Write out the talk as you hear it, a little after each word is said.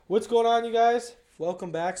What's going on, you guys?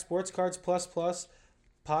 Welcome back. SportsCards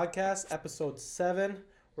Podcast, episode 7.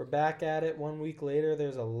 We're back at it 1 week later.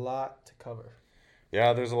 There's a lot to cover.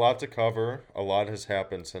 Yeah, there's a lot to cover. A lot has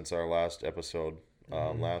happened since our last episode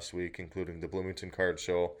last week, including the Bloomington Club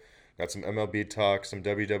Show. Got some MLB talk, some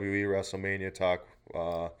WWE WrestleMania talk,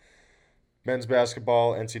 men's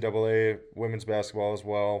basketball, NCAA, women's basketball as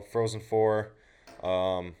well, Frozen 4.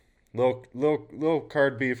 Little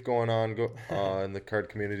card beef going on in the card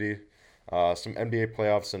community. Some NBA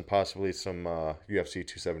playoffs and possibly some UFC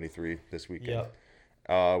 273 this weekend.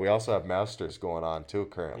 Yep. We also have Masters going on too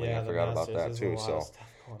currently. Yeah, I forgot about that too. So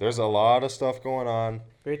there's a a lot of stuff going on.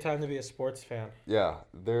 great time to be a sports fan. Yeah,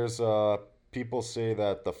 there's people say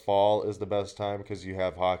that the fall is the best time because you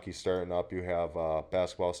have hockey starting up, you have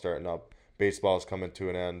basketball starting up, baseball's coming to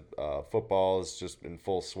an end, football is just in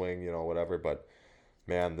full swing, whatever. But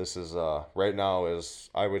man, this is right now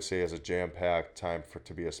I would say is a jam-packed time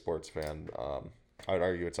to be a sports fan. I'd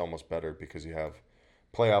argue it's almost better because you have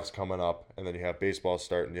playoffs coming up, and then you have baseball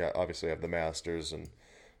starting. You obviously have the Masters and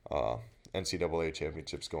NCAA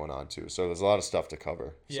championships going on too. So there's a lot of stuff to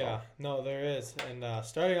cover. Yeah, no, there is. And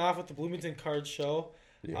starting off with the Bloomington Card Show,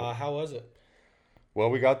 how was it? Well,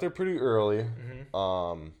 we got there pretty early.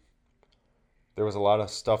 Mm-hmm. There was a lot of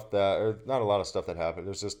stuff not a lot of stuff that happened.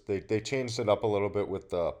 There's just they changed it up a little bit with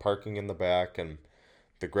the parking in the back and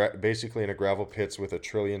basically in a gravel pits with a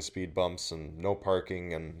trillion speed bumps and no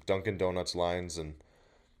parking and Dunkin' Donuts lines and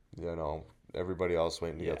everybody else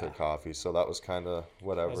waiting to get their coffee. So that was kind of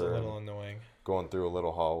whatever. That was a little annoying. Going through a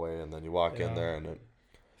little hallway and then you walk in there and it.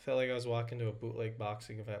 I felt like I was walking to a bootleg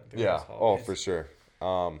boxing event. Yeah. Oh, for sure.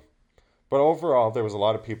 But overall, there was a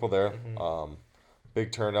lot of people there. Mm-hmm.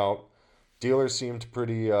 Big turnout. Dealers seemed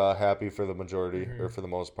pretty happy for the majority or for the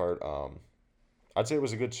most part. I'd say it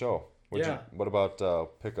was a good show. What about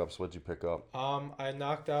pickups? What'd you pick up? I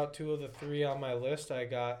knocked out 2 of the 3 on my list. I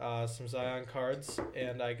got some Zion cards,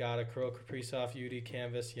 and I got a Kirill Kaprizov UD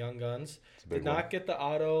Canvas Young Guns. Did not get the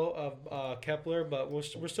auto of Kepler, but we're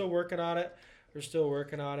still working on it.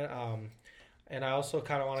 And I also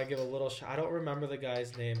kind of want to give a little I don't remember the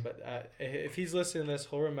guy's name, but if he's listening to this,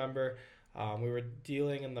 he'll remember. We were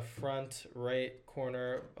dealing in the front right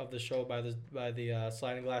corner of the show by the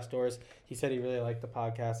sliding glass doors. He said he really liked the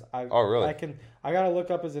podcast. Really? I gotta look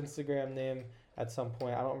up his Instagram name at some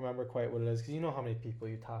point. I don't remember quite what it is because you know how many people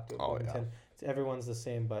you talk to. Everyone's the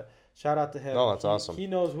same. But shout out to him. No, that's awesome. He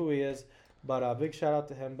knows who he is. But big shout out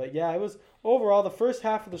to him. But yeah, it was overall the first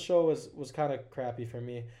half of the show was kind of crappy for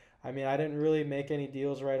me. I mean, I didn't really make any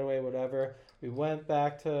deals right away. Whatever. We went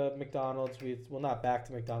back to McDonald's. Not back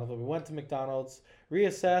to McDonald's, but we went to McDonald's,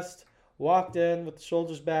 reassessed, walked in with the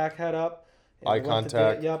shoulders back, head up. Eye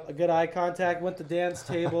contact. A good eye contact. Went to Dan's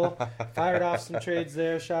table, fired off some trades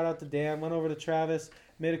there. Shout out to Dan. Went over to Travis,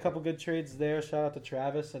 made a couple good trades there. Shout out to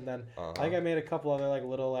Travis. And then I think I made a couple other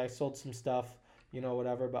I sold some stuff,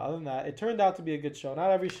 whatever. But other than that, it turned out to be a good show.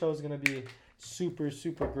 Not every show is going to be super,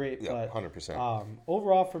 super great. Yeah, but 100%.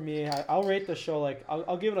 Overall for me, I'll rate the show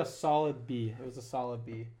I'll give it a solid B. It was a solid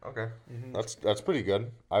B. Okay. Mm-hmm. That's pretty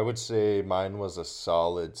good. I would say mine was a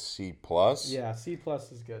solid C+. Yeah, C+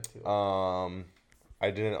 is good too.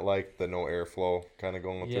 I didn't like the no airflow kind of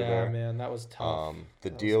going through there. Yeah, man, that was tough.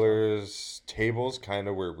 The dealers' tables kind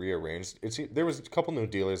of were rearranged. There was a couple new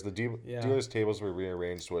dealers. The dealers' tables were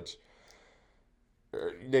rearranged, which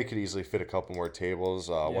they could easily fit a couple more tables.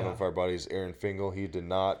 One of our buddies, Aaron Fingal, he did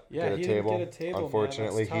not get a table. Didn't get a table.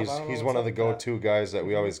 Unfortunately, man, he's one of the go-to guys that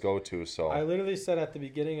we always go to. So I literally said at the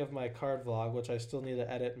beginning of my card vlog, which I still need to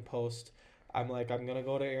edit and post, I'm gonna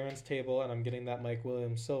go to Aaron's table and I'm getting that Mike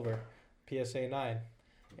Williams silver PSA 9.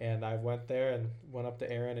 And I went there and went up to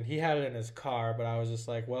Aaron, and he had it in his car, but I was just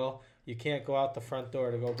like, well, you can't go out the front door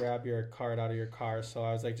to go grab your card out of your car. So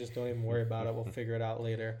I was like, just don't even worry about it. We'll figure it out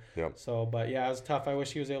later. Yep. So, but yeah, it was tough. I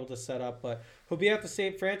wish he was able to set up, but he'll be at the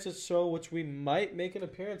St. Francis show, which we might make an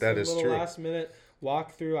appearance. That is true. Last minute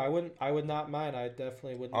walkthrough. I would not mind. I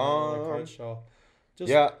definitely wouldn't mind another card show.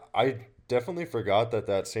 I definitely forgot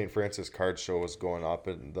that St. Francis card show was going up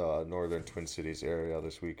in the northern Twin Cities area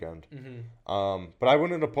this weekend. Mm-hmm. But I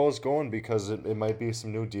wouldn't oppose going because it might be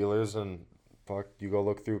some new dealers and you go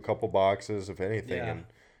look through a couple boxes, if anything,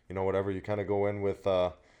 and whatever. You kind of go in with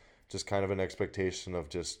just kind of an expectation of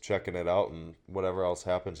just checking it out, and whatever else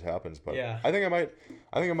happens. But I think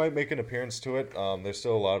I might make an appearance to it. There's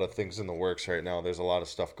still a lot of things in the works right now. There's a lot of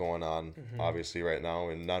stuff going on, obviously, right now,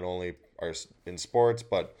 and not only in sports,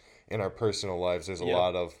 but in our personal lives. There's a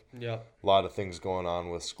lot of things going on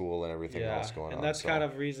with school and everything else going on. And that's kind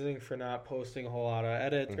of reasoning for not posting a whole lot of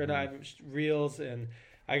edits or not reels, and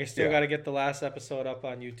I still got to get the last episode up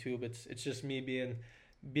on YouTube. It's just me being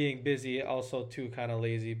being busy, also too kind of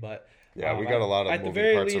lazy, but yeah, we got a lot of at the moving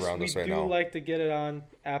very parts least, around us right we do now. like to get it on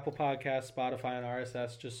Apple Podcasts, Spotify, and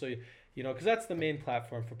RSS, just so you know, because that's the main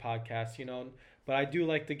platform for podcasts, you know. But I do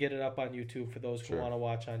like to get it up on YouTube for those who want to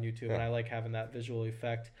watch on YouTube, and I like having that visual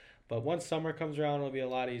effect. But once summer comes around, it'll be a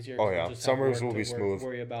lot easier. Oh yeah, we'll just summers will be smooth.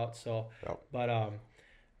 Worry about so, Yep.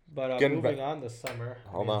 but moving on this summer.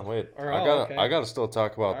 Hold on, wait. Or, I gotta still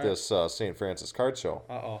talk about All this St. Francis Card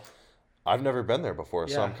Show. I've never been there before,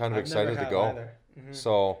 so I'm kind of excited to go. Mm-hmm.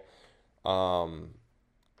 So,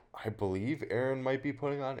 I believe Aaron might be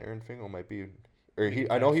putting on. Aaron Fingal might be, or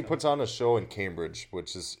I know he puts on a show in Cambridge,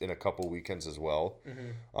 which is in a couple weekends as well,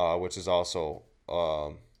 which is also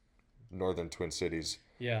northern Twin Cities.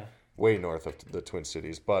 Yeah. Way north of the Twin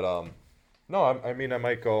Cities, but no, I mean I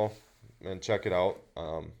might go and check it out.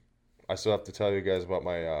 I still have to tell you guys about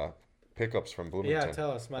my pickups from Bloomington. Yeah,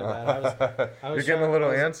 tell us, my bad. I was you're getting a little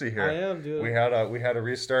antsy here. I am, dude. We had a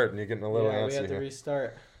restart, and you're getting a little antsy here. We had to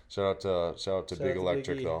restart. Shout out to Big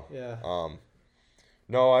Electric Big E. though. Yeah.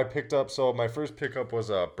 No, I picked up. So my first pickup was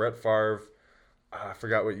Brett Favre. I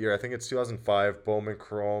forgot what year. I think it's 2005. Bowman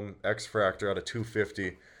Chrome X Fractor out of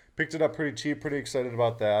 250. Picked it up pretty cheap. Pretty excited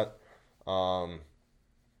about that.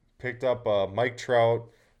 Picked up Mike Trout.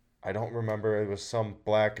 I don't remember. It was some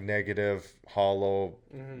black negative hollow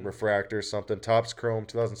refractor something. Topps Chrome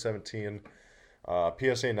 2017.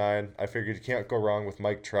 PSA 9. I figured you can't go wrong with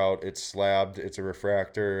Mike Trout. It's slabbed. It's a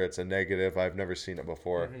refractor. It's a negative. I've never seen it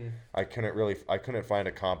before. I couldn't find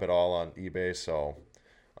a comp at all on eBay, so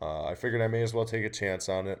I figured I may as well take a chance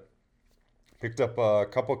on it. Picked up a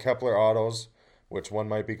couple Kepler autos, which one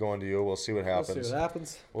might be going to you. We'll see what happens.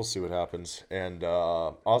 We'll see what happens. And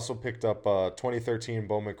also picked up 2013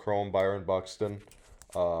 Bowman Chrome Byron Buxton.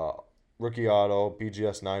 Rookie auto,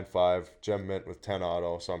 BGS 9.5, Gem Mint with 10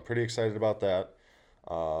 auto. So I'm pretty excited about that.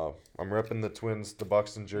 I'm repping the Twins, the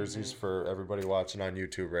Buxton jerseys for everybody watching on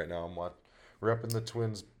YouTube right now. I'm repping the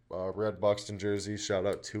Twins red Buxton jerseys. Shout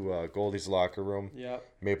out to Goldie's Locker Room. Yep.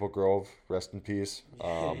 Maple Grove, rest in peace.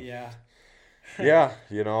 Yeah. Yeah,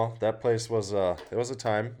 you know, that place was it was a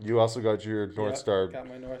time. You also got your North Star. Got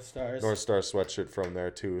my North Stars. North Star sweatshirt from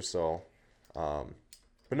there too. So,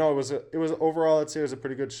 but no, it was overall. I'd say it was a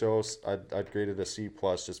pretty good show. I'd grade it a C+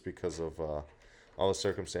 just because of all the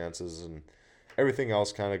circumstances and everything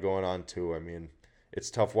else kind of going on too. I mean,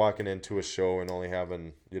 it's tough walking into a show and only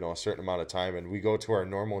having a certain amount of time, and we go to our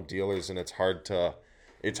normal dealers, and it's hard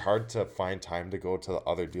to find time to go to the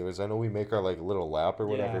other dealers. I know we make our like little lap or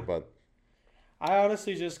whatever, but I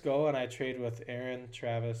honestly just go and I trade with Aaron,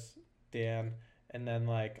 Travis, Dan, and then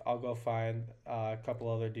like I'll go find a couple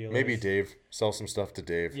other dealers. Maybe Dave. Sell some stuff to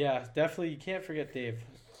Dave. Yeah, definitely. You can't forget Dave.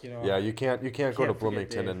 Yeah, you can't go to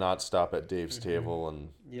Bloomington and not stop at Dave's table and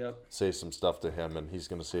say some stuff to him, and he's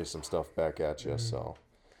gonna say some stuff back at you. So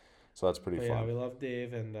that's pretty fun. Yeah, we love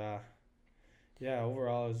Dave, and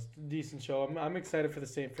overall it was a decent show. I'm excited for the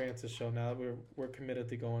St. Francis show now that we're committed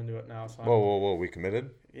to going to it now. So whoa, we committed?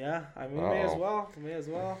 Yeah, I mean, may as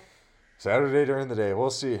well. Saturday during the day. We'll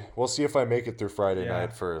see if I make it through Friday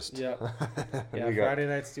night first. Yeah. Friday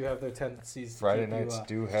nights do have their tendencies. Friday nights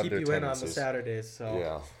do have their tendencies. Keep you in on the Saturdays.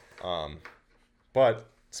 So yeah. But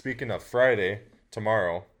speaking of Friday,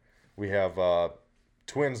 tomorrow we have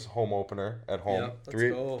Twins home opener at home.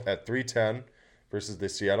 At 3:10 versus the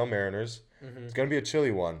Seattle Mariners. It's gonna be a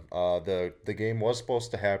chilly one. The game was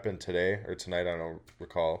supposed to happen today or tonight, I don't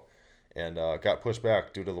recall, and got pushed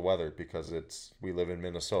back due to the weather because we live in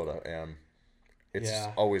Minnesota and it's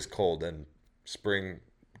always cold and spring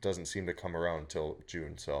doesn't seem to come around until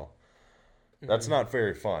June. So that's not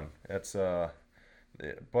very fun. That's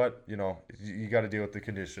but you got to deal with the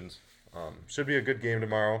conditions. Should be a good game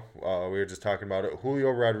tomorrow. We were just talking about it. Julio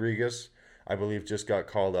Rodriguez, I believe, just got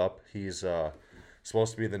called up. He's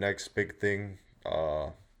supposed to be the next big thing.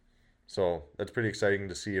 So that's pretty exciting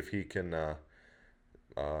to see if he can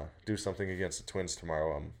do something against the Twins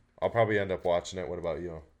tomorrow. I'll probably end up watching it. What about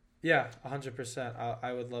you? Yeah, 100%.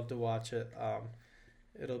 I would love to watch it.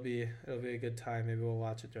 It'll be a good time. Maybe we'll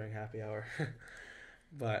watch it during happy hour.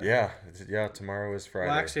 But yeah, tomorrow is Friday.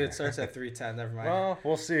 Well, actually, it starts at 3:10. Never mind. Well,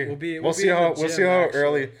 we'll see. We'll see how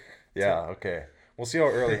early. Yeah, okay. We'll see how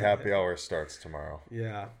early happy hour starts tomorrow.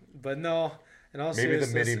 Yeah, but no. Maybe the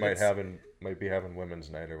midi might be having women's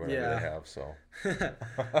night or whatever they have. So.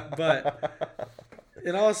 But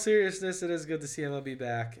in all seriousness, it is good to see MLB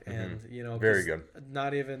back, and very good.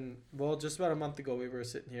 Just about a month ago, we were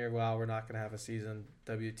sitting here. Wow, we're not gonna have a season.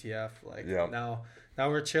 WTF? Now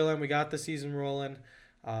we're chilling. We got the season rolling.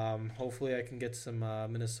 Hopefully, I can get some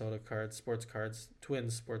Minnesota cards, sports cards,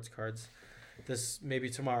 Twins sports cards. This maybe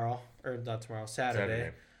tomorrow or not tomorrow,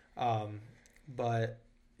 Saturday. But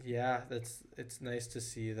Yeah, it's nice to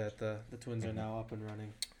see that the Twins are now up and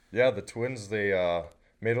running. Yeah, the Twins, they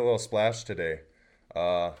made a little splash today.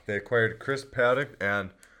 They acquired Chris Paddock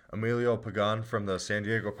and Emilio Pagan from the San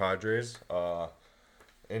Diego Padres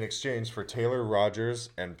in exchange for Taylor Rogers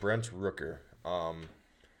and Brent Rooker.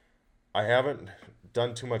 I haven't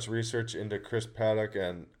done too much research into Chris Paddock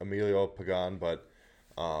and Emilio Pagan, but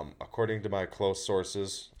according to my close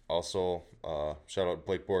sources, also shout out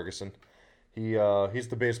Blake Borgeson, he's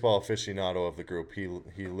the baseball aficionado of the group.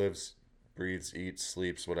 He lives, breathes, eats,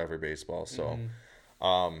 sleeps, whatever baseball. So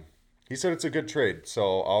he said it's a good trade.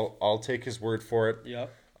 So I'll take his word for it.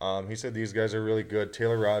 Yep. He said these guys are really good.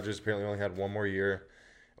 Taylor Rogers apparently only had one more year.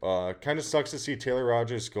 Kind of sucks to see Taylor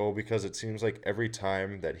Rogers go because it seems like every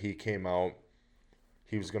time that he came out,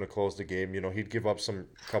 he was going to close the game. You know, he'd give up some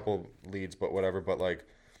couple leads, but whatever. But, like,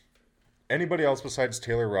 anybody else besides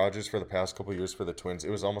Taylor Rogers for the past couple years for the Twins, it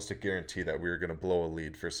was almost a guarantee that we were going to blow a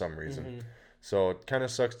lead for some reason. Mm-hmm. So it kind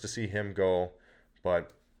of sucks to see him go,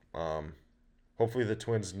 but hopefully the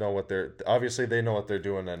Twins know what obviously they know what they're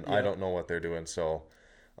doing, and I don't know what they're doing. So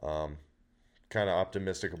kind of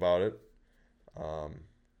optimistic about it.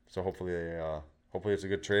 So hopefully it's a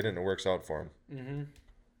good trade and it works out for him. Mm-hmm.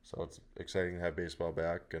 So it's exciting to have baseball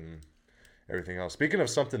back and everything else. Speaking of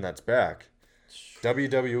something that's back,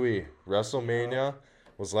 WWE WrestleMania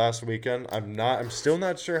was last weekend. I'm still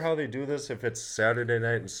not sure how they do this, if it's Saturday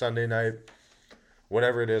night and Sunday night,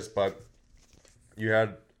 whatever it is, but you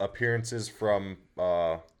had appearances from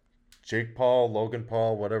Jake Paul, Logan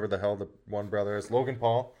Paul, whatever the hell the one brother is, Logan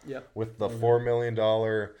Paul, with the $4 million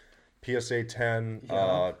PSA 10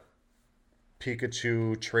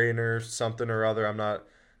 Pikachu trainer something or other. I'm not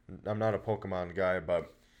a Pokemon guy,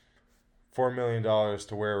 but $4 million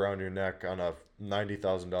to wear around your neck on a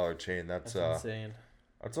 $90,000 chain. That's insane.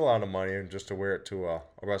 That's a lot of money, and just to wear it to a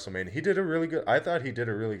WrestleMania. I thought he did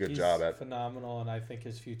a really good job at. Phenomenal, and I think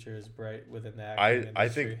his future is bright within the acting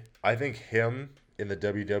industry. I think him in the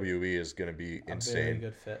WWE is going to be insane. A very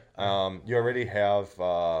good fit. You already have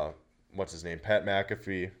what's his name, Pat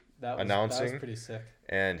McAfee, announcing. That was pretty sick.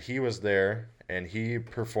 And he was there, and he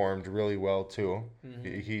performed really well too.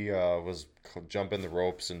 Mm-hmm. He was jumping the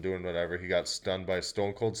ropes and doing whatever. He got stunned by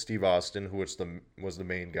Stone Cold Steve Austin, who was the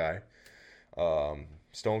main guy.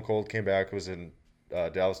 Stone Cold came back, was in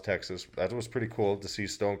Dallas, Texas. That was pretty cool to see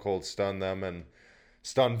Stone Cold stun them and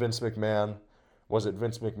stun Vince McMahon. Was it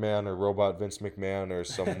Vince McMahon or Robot Vince McMahon or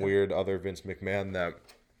some weird other Vince McMahon that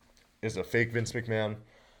is a fake Vince McMahon?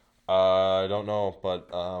 I don't know, but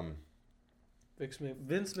Vince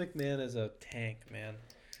McMahon is a tank, man.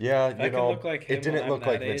 Yeah, it didn't look like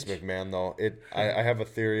Vince McMahon though. I have a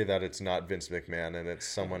theory that it's not Vince McMahon and it's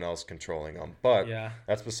someone else controlling him. But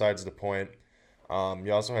that's besides the point.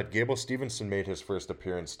 You also had Gable Stevenson made his first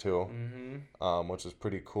appearance too, which is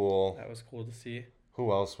pretty cool. That was cool to see.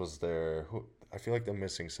 Who else was there? I feel like they're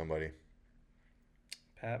missing somebody.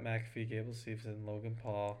 Pat McAfee, Gable Stevenson, Logan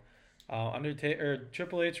Paul,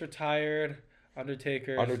 Triple H retired.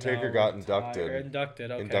 Undertaker got inducted. Okay.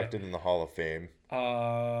 Inducted in the Hall of Fame.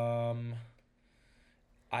 I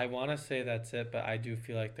want to say that's it, but I do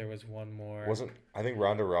feel like there was one more. I think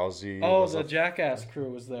Ronda Rousey. Oh, the Jackass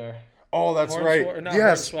crew was there. Oh, that's right.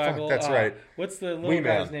 Yes, that's right. What's the little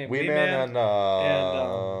guy's name? Wee Man and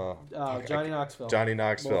Johnny Knoxville. Johnny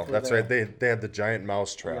Knoxville. That's right. They had the giant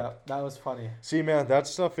mouse trap. Yeah, that was funny. See, man, that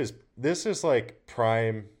stuff this is like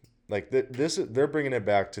prime. Like they're bringing it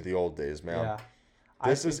back to the old days, man.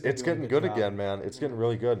 Yeah. It's getting good again, man. It's getting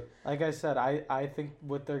really good. Like I said, I think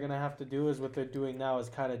what they're gonna have to do is what they're doing now is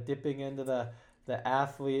kind of dipping into the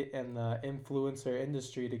athlete and the influencer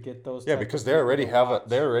industry to get those. Yeah, because they already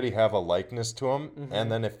have a likeness to them,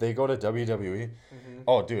 and then if they go to WWE,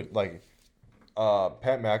 oh, dude, like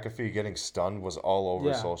Pat McAfee getting stunned was all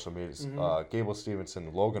over social media. Gable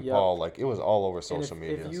Stevenson, Logan Paul, like it was all over social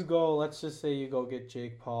media. If you go, let's just say you go get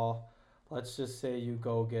Jake Paul. Let's just say you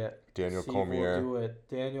go get Daniel Cormier. We'll do it.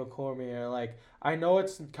 Daniel Cormier. Like, I know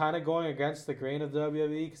it's kind of going against the grain of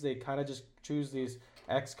WWE because they kind of just choose these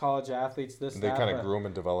ex-college athletes. They kind of groom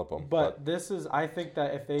and develop them. But this is, I think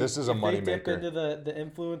that if they dip into the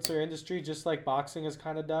influencer industry, just like boxing has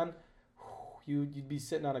kind of done, you'd be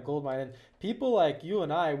sitting on a gold mine. And people like you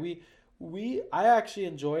and I actually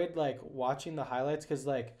enjoyed like watching the highlights because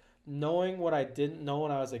like, knowing what I didn't know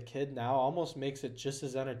when I was a kid now almost makes it just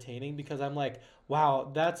as entertaining because I'm like,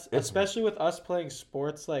 wow, that's especially with us playing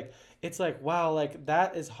sports, like it's like wow, like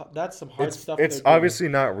that's some hard stuff. It's obviously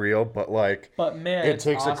not real, but like but man, it it's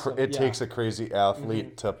takes awesome. it takes a crazy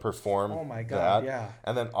athlete to perform Oh my God, that, yeah.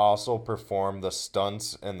 and then also perform the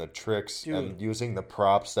stunts and the tricks and using the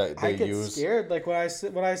props that they I get use. scared like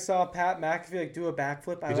when I saw Pat McAfee like do a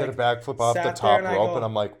backflip. He did a backflip off the top rope, and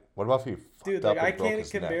I'm like, what about if he dude, fucked like up I and broke can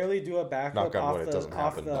his neck? barely do a backflip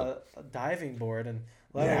off the diving board, and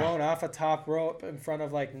let alone off a top rope in front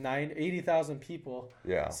of like 80,000 people.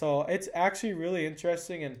 Yeah. So it's actually really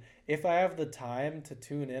interesting, and if I have the time to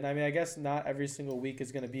tune in, I mean, I guess not every single week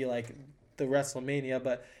is going to be like the WrestleMania,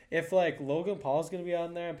 but if like Logan Paul is going to be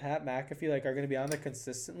on there and Pat McAfee like are going to be on there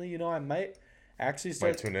consistently, you know, I might actually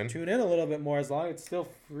start tune in a little bit more, as long as it's still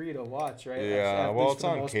free to watch, right? Yeah, well, it's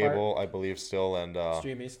on cable, I believe, still, and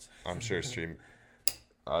Stream East. I'm sure Stream.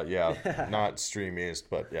 Not Stream East,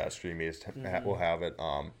 but yeah, Stream East will have it.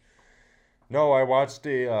 No, I watched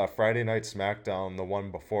the Friday Night SmackDown, the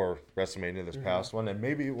one before WrestleMania, this past one, and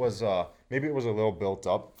maybe it was a little built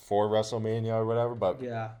up for WrestleMania or whatever, but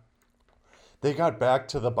yeah, they got back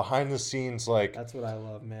to the behind the scenes, like that's what I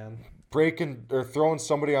love, man. Breaking or throwing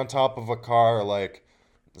somebody on top of a car, like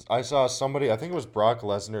I saw somebody, I think it was Brock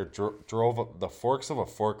Lesnar, drove the forks of a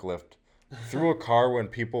forklift through a car when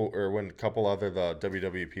a couple other the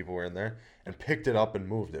WWE people were in there, and picked it up and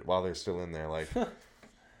moved it while they're still in there. Like,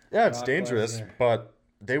 yeah, it's dangerous, but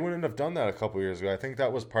they wouldn't have done that a couple years ago. I think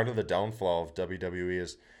that was part of the downfall of WWE,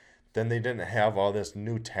 is then they didn't have all this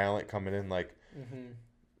new talent coming in, like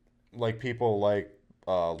people like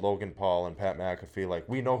Logan Paul and Pat McAfee. Like,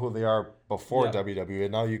 we know who they are before WWE,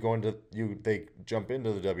 and now they jump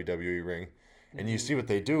into the WWE ring. And you see what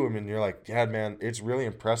they do, and you're like, yeah, man, it's really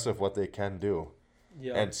impressive what they can do.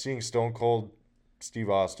 Yeah. And seeing Stone Cold Steve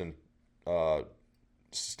Austin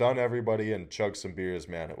stun everybody and chug some beers,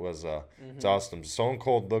 man, it was it's awesome. Stone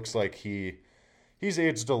Cold looks like he's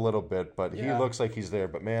aged a little bit, but he looks like he's there.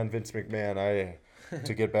 But man, Vince McMahon,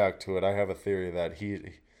 to get back to it, I have a theory that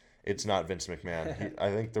it's not Vince McMahon. I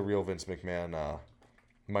think the real Vince McMahon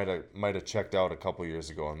might have checked out a couple years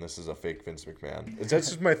ago, and this is a fake Vince McMahon. That's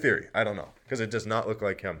just my theory. I don't know, because it does not look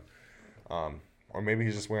like him. Or maybe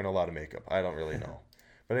he's just wearing a lot of makeup. I don't really know.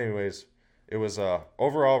 But anyways, it was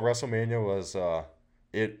overall WrestleMania was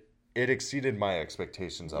it exceeded my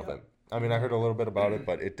expectations of it. I mean, I heard a little bit about it,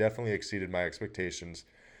 but it definitely exceeded my expectations.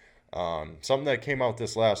 Something that came out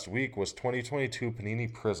this last week was 2022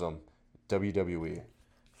 Panini Prism WWE.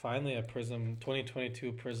 Finally, a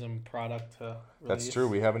 2022 Prism product to release. That's true.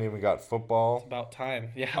 We haven't even got football. It's about time.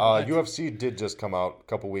 Yeah. UFC did just come out a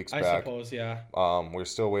couple weeks back. I suppose, yeah. We're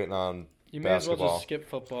still waiting on basketball. You may as well just skip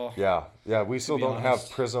football. Yeah. We still don't have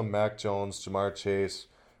Prism, Mac Jones, Jamar Chase,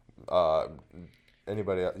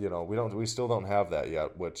 anybody. We still don't have that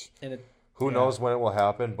yet. Which who knows when it will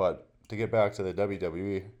happen? But to get back to the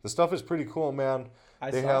WWE, the stuff is pretty cool, man.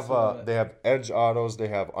 They have Edge autos, they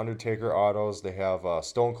have Undertaker autos, they have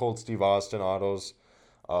Stone Cold Steve Austin autos,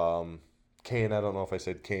 Kane. I don't know if I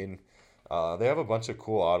said Kane. They have a bunch of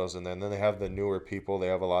cool autos in there, and then they have the newer people. They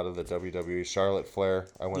have a lot of the WWE. Charlotte Flair,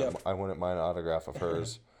 I wouldn't mind an autograph of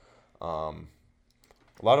hers. A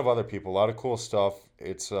lot of other people, a lot of cool stuff.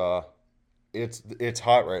 It's hot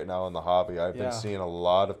right now in the hobby. I've been seeing a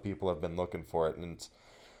lot of people have been looking for it, and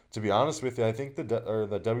to be honest with you, I think the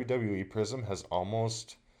WWE Prism has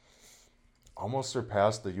almost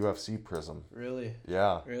surpassed the UFC Prism. Really?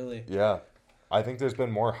 Yeah. Really? Yeah. I think there's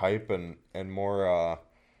been more hype and more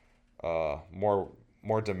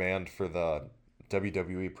demand for the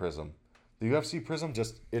WWE Prism. The UFC Prism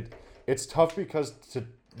it's tough because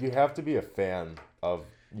you have to be a fan of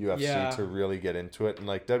UFC to really get into it. And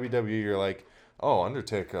like WWE, you're like, oh,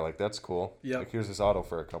 Undertaker, like that's cool. Yeah. Like here's this auto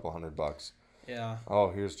for a couple $100. Yeah.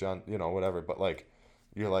 Oh, here's John, whatever. But like,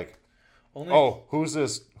 you're like, who's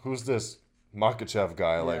this Makachev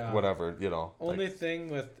guy? Like whatever, Only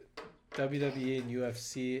thing with WWE and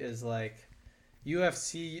UFC is like,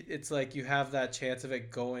 UFC, it's like you have that chance of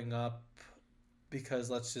it going up because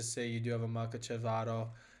let's just say you do have a Makachev auto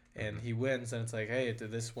and he wins, and it's like, hey,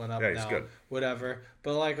 this went up now, good. Whatever.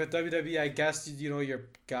 But like with WWE, I guess your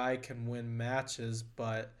guy can win matches,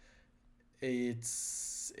 but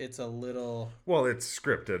it's a little it's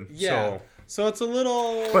scripted. Yeah. So it's a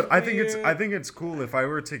little But I think it's cool if I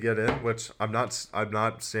were to get in, which I'm not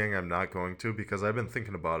saying I'm not going to, because I've been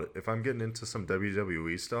thinking about it. If I'm getting into some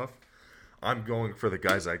WWE stuff, I'm going for the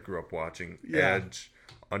guys I grew up watching. Yeah. Edge,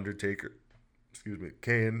 Undertaker,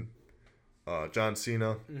 Kane, John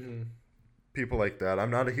Cena, people like that. I'm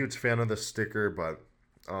not a huge fan of the sticker, but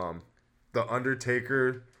the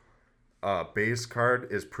Undertaker base card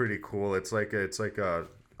is pretty cool. It's like a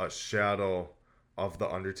shadow of the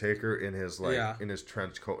Undertaker in his in his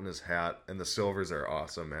trench coat and his hat, and the silvers are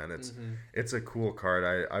awesome, man. It's a cool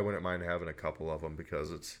card. I wouldn't mind having a couple of them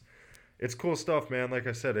because it's cool stuff, man. Like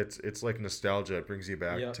I said, it's like nostalgia. It brings you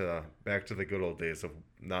back to the good old days of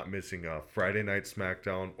not missing a Friday night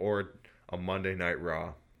SmackDown or a Monday night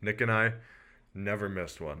Raw. Nick and I never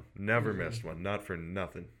missed one. Never missed one. Not for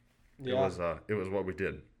nothing. Yeah. It was what we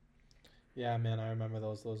did. Yeah, man, I remember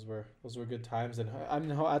those. Those were good times, and I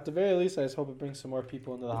mean, at the very least, I just hope it brings some more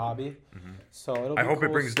people into the hobby. So it'll be I hope cool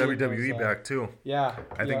it brings WWE back too. Yeah,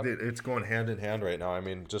 I think that it's going hand in hand right now. I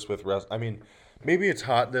mean, just with maybe it's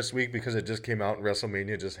hot this week because it just came out and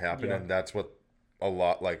WrestleMania just happened, and that's what a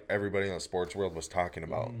lot like everybody in the sports world was talking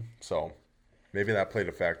about. So maybe that played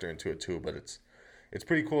a factor into it too. But it's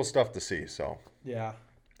pretty cool stuff to see. So yeah.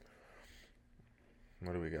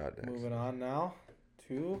 What do we got next? Moving on now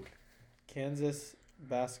to Kansas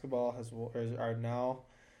basketball are now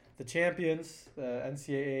the champions, the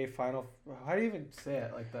NCAA final. How do you even say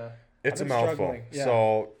it? It's a mouthful. Yeah.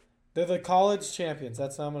 So they're the college champions.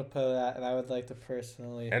 That's how I'm going to put it at, and I would like to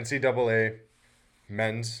personally NCAA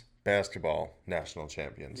men's basketball national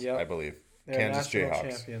champions. I believe they're Kansas national Jayhawks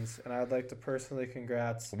champions, and I would like to personally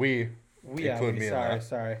congrats. We include me in that.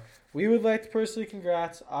 Sorry. We would like to personally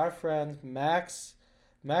congrats our friend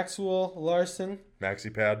Maxwell Larson.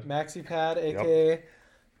 MaxiPad, a.k.a.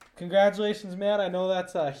 Congratulations, man. I know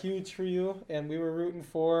that's huge for you, and we were rooting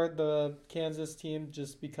for the Kansas team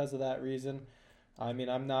just because of that reason. I mean,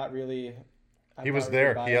 he was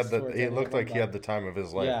there. He looked like he had the time of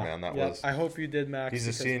his life, man. I hope you did, Max. He's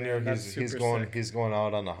a senior. Man, he's going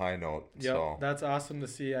out on a high note. Yep, so. That's awesome to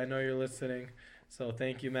see. I know you're listening. So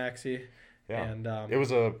thank you, Maxie. Yeah. And it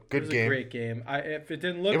was a good game. It was a great game. If it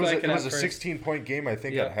didn't look like it was a 16-point game, I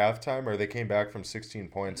think, at halftime, or they came back from 16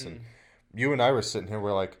 points, and you and I were sitting here.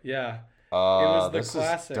 We're like, it was the this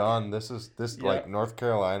classic. Is done. This like North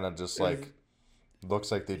Carolina just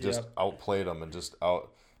looks like they just outplayed them and just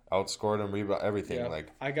outscored them, rebound everything. Yep. Like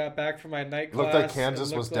I got back from my night class. Looked like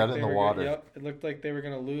Kansas was dead in the water. It looked like they were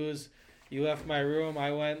gonna lose. You left my room.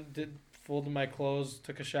 I went, folded my clothes,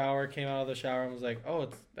 took a shower, came out of the shower, and was like, "Oh,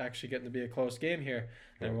 it's actually getting to be a close game here."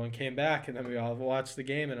 And everyone came back, and then we all watched the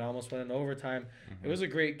game, and it almost went into overtime. It was a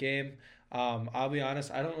great game. I'll be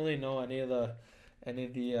honest, I don't really know any of the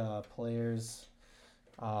players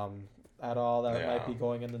at all that might be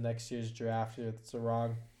going into next year's draft. It's the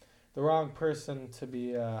wrong person to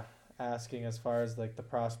be asking as far as like the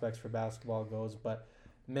prospects for basketball goes. But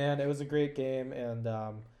man, it was a great game, and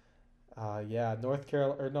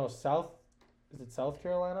South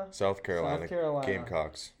Carolina? South Carolina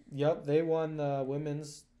Gamecocks. Yep, they won the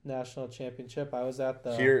women's national championship. I was at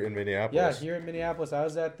here in Minneapolis. Yeah, here in Minneapolis. I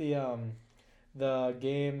was at the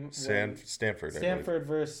game. Stanford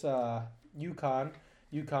versus UConn.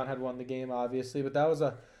 UConn had won the game, obviously, but that was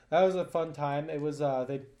a fun time. It was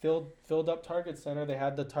they filled up Target Center. They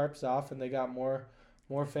had the tarps off, and they got more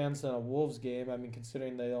fans than a Wolves game. I mean,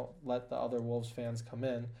 considering they don't let the other Wolves fans come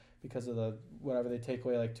in because of they take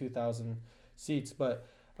away like 2,000 seats. But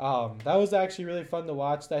that was actually really fun to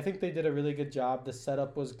watch. I think they did a really good job. The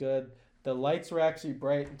setup was good. The lights were actually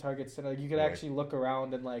bright in Target Center. You could actually look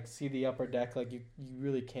around and like see the upper deck like you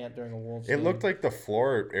really can't during a Wolves game. It looked like the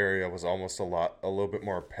floor area was almost a little bit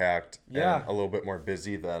more packed and a little bit more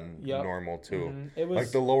busy than normal too. It was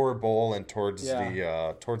like the lower bowl and towards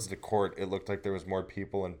the court, it looked like there was more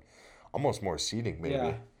people and almost more seating maybe.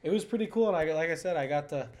 Yeah. It was pretty cool, and like I said, I got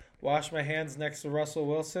to wash my hands next to Russell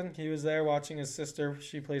Wilson. He was there watching his sister.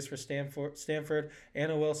 She plays for Stanford,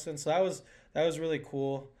 Anna Wilson. So that was really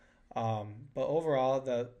cool. But overall,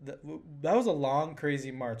 that was a long, crazy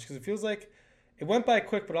March because it feels like it went by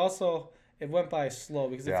quick, but also it went by slow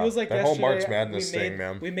because it feels like that yesterday whole March Madness thing,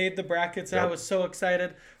 man. We made the brackets, and I was so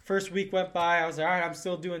excited. First week went by, I was like, all right, I'm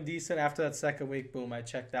still doing decent. After that second week, boom, I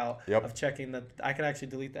checked out of checking that I could actually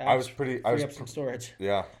delete the apps. I was up some storage.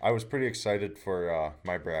 Yeah, I was pretty excited for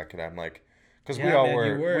my bracket. I'm like. Because we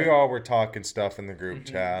all were talking stuff in the group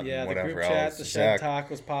chat and whatever the group chat, else. The Shed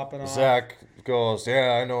Talk was popping off. Zach goes,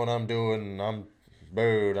 I know what I'm doing. I'm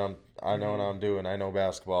booed. I know what I'm doing. I know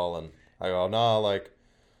basketball. And I go, no,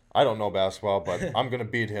 I don't know basketball, but I'm going to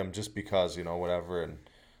beat him just because, whatever. And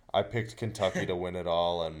I picked Kentucky to win it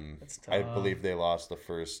all, and I believe they lost the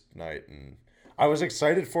first night. And I was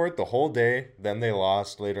excited for it the whole day. Then they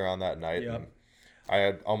lost later on that night. Yep. And I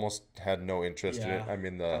had almost had no interest in it. I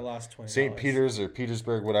mean, I lost $20. St. Peter's or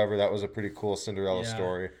Petersburg, whatever. That was a pretty cool Cinderella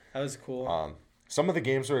story. That was cool. Some of the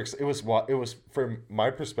games were. It was from my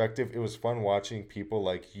perspective. It was fun watching people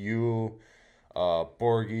like you,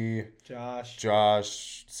 Borgie,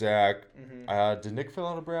 Josh, Zach. Did Nick fill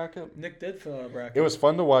out a bracket? Nick did fill out a bracket. It was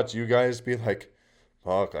fun to watch you guys be like,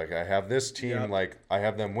 fuck, like I have this team, Yep. like I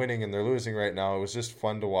have them winning and they're losing right now. It was just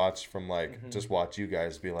fun to watch from just watch you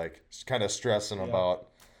guys be like kind of stressing about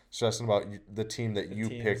the team that you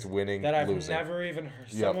picked winning, that I've losing. never even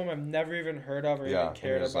heard. Some of them I've never even heard of or even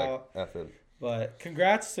cared about. Like, F it. But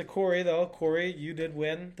congrats to Corey though. Corey, you did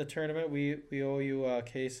win the tournament. We owe you a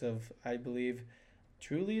case of, I believe,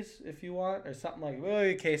 Trulies if you want, or something like. We owe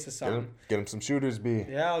you a case of something. Get him some shooters, B.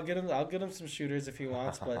 Yeah, I'll get him some shooters if he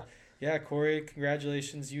wants. But yeah, Corey,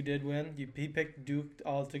 congratulations, you did win. He picked Duke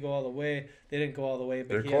to go all the way. They didn't go all the way,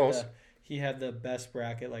 but he had the best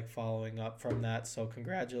bracket like following up from that. So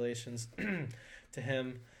congratulations to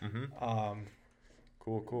him. Mm-hmm.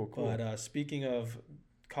 Cool. But speaking of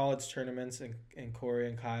college tournaments and Corey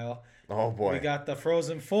and Kyle. Oh boy. We got the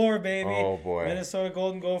Frozen Four, baby. Oh boy. Minnesota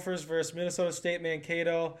Golden Gophers versus Minnesota State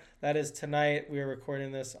Mankato. That is tonight. We are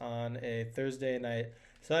recording this on a Thursday night.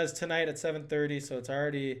 So that is tonight at 7:30, so it's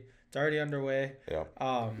already underway. Yeah.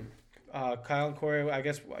 Kyle and Corey, I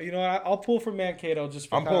guess I'll pull for Mankato just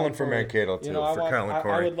for I'm Kyle pulling for Mankato too, for Kyle and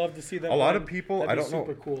Corey. I would love to see them. A lot of people, That'd I be don't know.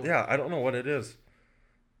 Super cool. Yeah, I don't know what it is.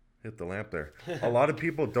 Hit the lamp there. A lot of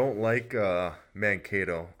people don't like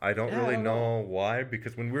Mankato. I don't really know why,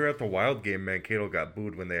 because when we were at the Wild game, Mankato got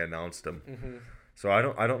booed when they announced him. Mm-hmm. So I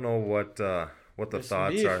don't know what the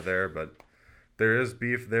thoughts are there, but there is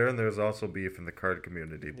beef there, and there's also beef in the card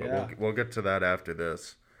community. But we'll get to that after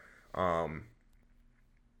this. But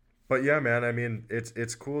yeah, man, I mean,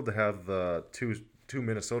 it's cool to have the two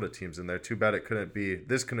Minnesota teams in there. Too bad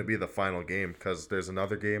this couldn't be the final game, because there's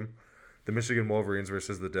another game. The Michigan Wolverines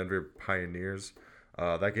versus the Denver Pioneers.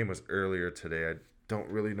 That game was earlier today. I don't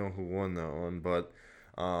really know who won that one, but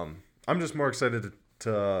I'm just more excited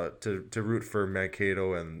to root for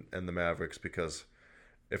Mankato and the Mavericks, because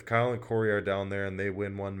if Kyle and Corey are down there and they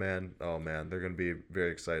win one, oh man, they're gonna be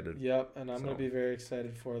very excited. Yep, and I'm gonna be very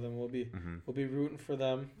excited for them. We'll be rooting for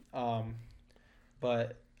them.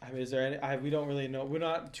 But I mean, is there any? We don't really know. We're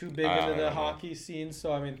not too big into the hockey scene,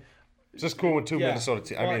 so I mean. It's just cool with two Minnesota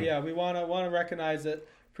teams. We want to recognize it.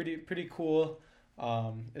 Pretty cool.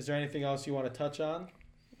 Is there anything else you want to touch on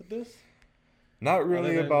with this? Not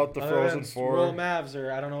really about the Frozen Four. Roll Mavs,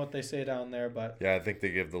 or I don't know what they say down there, but yeah, I think they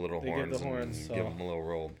give the little horns. So. Give them a little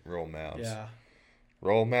roll Mavs. Yeah.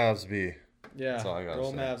 Roll Mavs, B. Yeah. That's all I gotta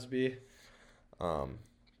roll say. Mavs, B.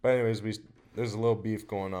 But anyways, there's a little beef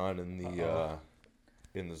going on in the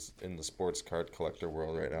in the sports card collector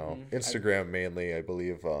world right now. Mm-hmm. Instagram mainly, I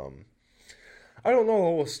believe. I don't know the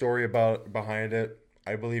whole story behind it.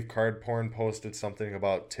 I believe Card Porn posted something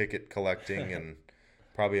about ticket collecting and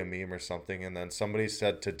probably a meme or something. And then somebody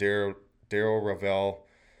said to Daryl Ravel,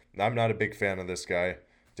 I'm not a big fan of this guy.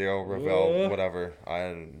 Daryl Ravel, whatever.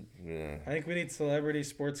 I think we need celebrity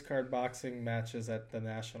sports card boxing matches at the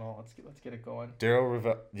National. Let's get it going. Daryl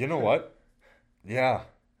Ravel. You know what? Yeah.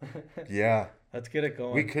 Yeah. Let's get it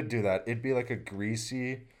going. We could do that. It'd be like a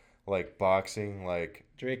greasy, like boxing, like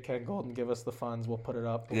Drake, Ken Golden, give us the funds. We'll put it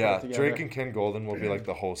up. Drake and Ken Golden will be like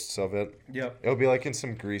the hosts of it. Yep. It'll be like in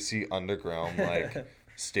some greasy underground like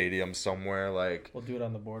stadium somewhere. Like we'll do it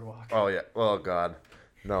on the boardwalk. Oh yeah. Oh God,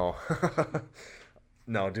 no,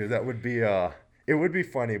 no, dude. That would be it would be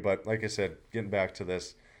funny, but like I said, getting back to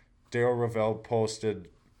this, Daryl Ravel posted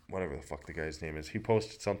whatever the fuck the guy's name is. He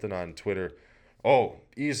posted something on Twitter. Oh,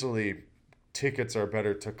 easily, tickets are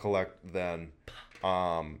better to collect than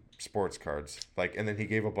sports cards, like, and then he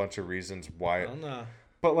gave a bunch of reasons why.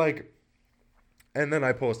 But like, and then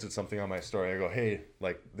I posted something on my story. I go, hey,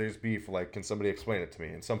 like, there's beef. Like, can somebody explain it to me?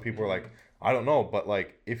 And some people were like, I don't know, but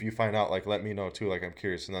like, if you find out, like, let me know too. Like, I'm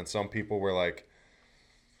curious. And then some people were like,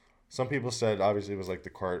 some people said, obviously it was like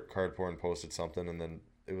the card porn posted something, and then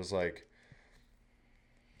it was like,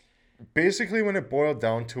 basically when it boiled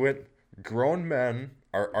down to it, grown men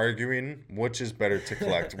are arguing which is better to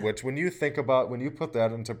collect. Which, when you put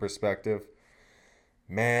that into perspective,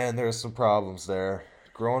 man, there's some problems there.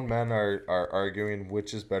 Grown men are arguing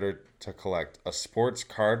which is better to collect: a sports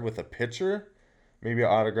card with a picture, maybe an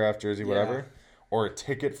autographed jersey, whatever, or a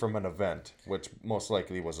ticket from an event, which most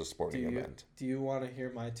likely was a sporting event. Do you want to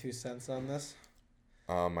hear my 2 cents on this?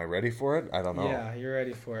 Am I ready for it? I don't know. Yeah, you're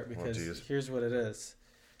ready for it, because here's what it is.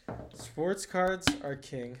 Sports cards are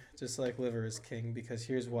king, just like liver is king, because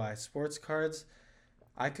here's why. Sports cards,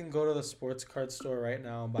 I can go to the sports card store right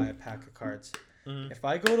now and buy a pack of cards. Mm-hmm. If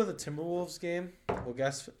I go to the Timberwolves game, well,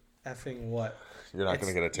 guess effing what? You're not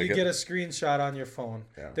going to get a ticket? You get a screenshot on your phone.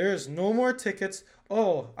 Yeah. There's no more tickets.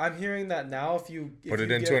 Oh, I'm hearing that now if you put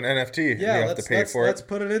it into an NFT, you have to pay for it. Let's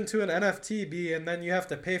put it into an NFT, B, and then you have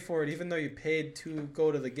to pay for it even though you paid to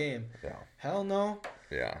go to the game. Yeah. Hell no.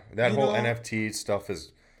 Yeah. That whole NFT stuff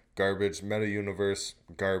is garbage. Meta Universe,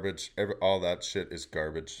 garbage. All that shit is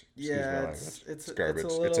garbage. Yeah, it's garbage.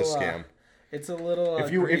 It's a little, it's a scam. It's a little.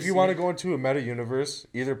 If you want to go into a Meta Universe,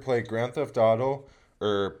 either play Grand Theft Auto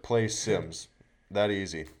or play Sims. That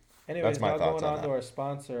easy. Anyways, that's my now thoughts going on on that. to our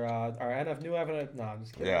sponsor, our new avenue. No, I'm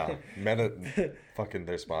just kidding. Yeah, Meta, fucking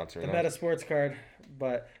their sponsor. The Meta Sports Card,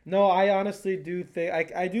 but no, I honestly do think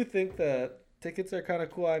I do think the tickets are kind of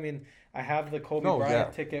cool. I mean, I have the Kobe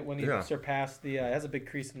Bryant ticket when he surpassed the. It has a big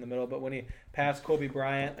crease in the middle, but when he passed Kobe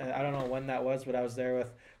Bryant, I don't know when that was, but I was there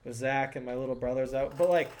with Zach and my little brothers out. But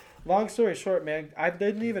like, long story short, man, I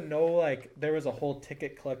didn't even know like there was a whole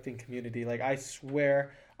ticket collecting community. Like, I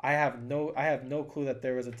swear. I have no clue that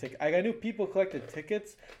there was a ticket. Like, I knew people collected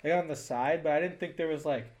tickets like on the side, but I didn't think there was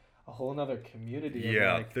like a whole other community.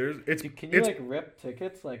 Yeah, like, can you like rip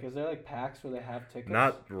tickets? Like, is there like packs where they have tickets?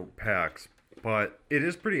 Not packs, but it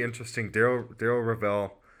is pretty interesting. Daryl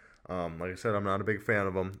Ravel, like I said, I'm not a big fan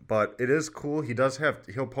of him, but it is cool.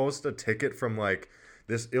 He'll post a ticket from like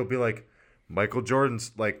this. It'll be like Michael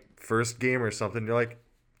Jordan's like first game or something. You're like,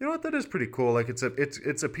 you know what? That is pretty cool. Like it's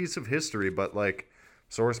a piece of history, but like.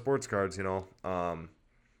 So are sports cards, you know.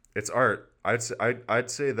 It's art.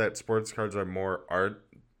 I'd say that sports cards are more art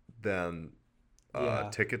than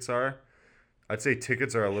tickets are. I'd say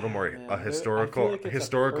tickets are a little more a historical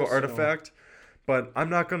artifact. But I'm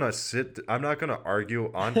not gonna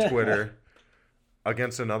argue on Twitter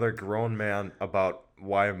against another grown man about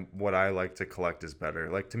what I like to collect is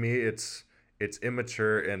better. Like, to me, it's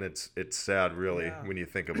immature and it's sad, really, when you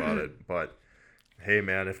think about it. But hey,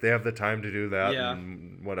 man, if they have the time to do that,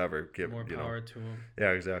 and whatever, give more power to them.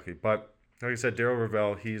 Yeah, exactly. But like I said, Daryl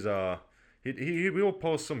Ravel, he's he will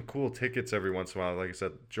post some cool tickets every once in a while. Like I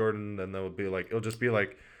said, Jordan, and it'll just be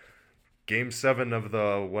like Game 7 of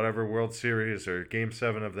the whatever World Series or Game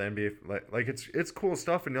 7 of the NBA. Like it's cool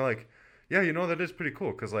stuff, and you're like, yeah, you know, that is pretty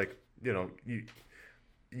cool because, like, you know,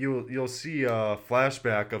 you'll see a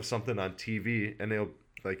flashback of something on TV, and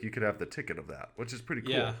you could have the ticket of that, which is pretty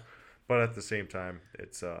cool. Yeah. But at the same time,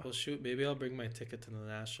 it's well, shoot, maybe I'll bring my ticket to the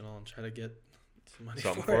National and try to get some money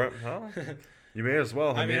something for it. Well, you may as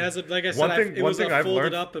well. I mean, like I said, it was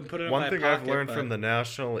folded up and put it in my pocket. One thing I've learned from the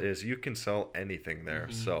National is you can sell anything there.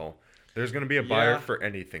 Mm-hmm. So there's going to be a buyer for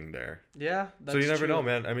anything there. Yeah, that's so you never true. know,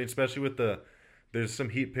 man. I mean, especially with there's some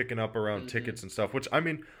heat picking up around tickets and stuff. Which, I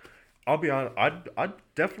mean, I'll be honest, I'd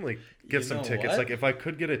definitely get some tickets. What? Like, if I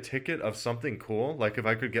could get a ticket of something cool, like if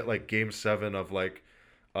I could get like Game 7 of like.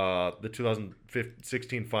 The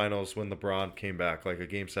 2016 finals when LeBron came back, like a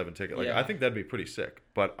Game 7 ticket. Like, I think that'd be pretty sick.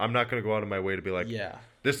 But I'm not going to go out of my way to be like,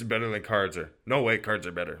 this is better than cards, or no way, cards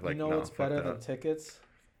are better. Like, what's better than tickets?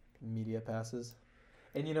 Media passes.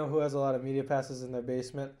 And you know who has a lot of media passes in their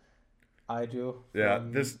basement? I do. Yeah,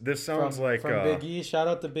 this sounds like Big E. Shout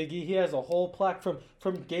out to Big E. He has a whole plaque from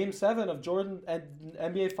Game 7 of Jordan and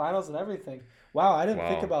NBA Finals and everything. Wow, I didn't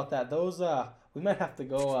think about that. Those we might have to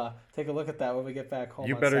go take a look at that when we get back home.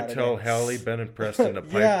 You better tell Hallie, Ben, and Preston to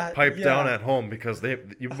pipe down at home because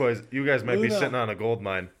you guys might be sitting on a gold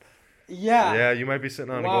mine. Yeah. Yeah, you might be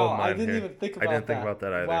sitting on a gold mine. I didn't even think about that. I didn't think about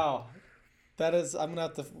that either. Wow, that is. I'm gonna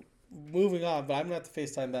have to. Moving on, but I'm gonna have to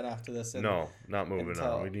FaceTime Ben after this. No, not moving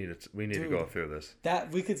on. We need to go through this.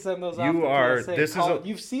 That we could send those.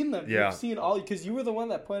 You've seen them. Yeah. You've seen all because you were the one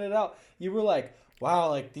that pointed out. You were like, "Wow,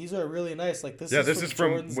 like these are really nice." Like this. Yeah, this is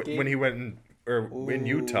from when he went in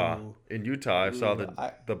Utah. In Utah, I saw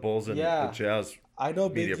the Bulls and the Jazz. I know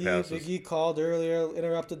Big E called earlier,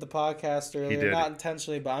 interrupted the podcast earlier, he did. Not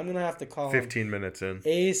intentionally, but I'm gonna have to call 15 minutes in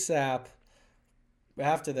ASAP.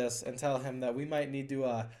 After this and tell him that we might need to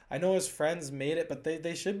I know his friends made it, but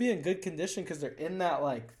they should be in good condition because they're in that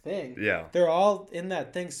like thing. Yeah, they're all in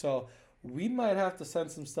that thing, so we might have to send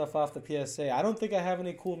some stuff off the PSA. I don't think I have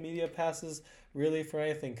any cool media passes really for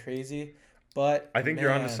anything crazy, but I think you're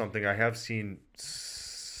onto something. I have seen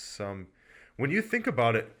some. When you think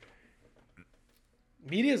about it,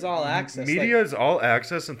 media is all access. Media is all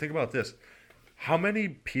access, and think about this. How many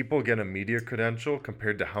people get a media credential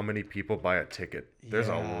compared to how many people buy a ticket? There's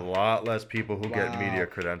a lot less people who get media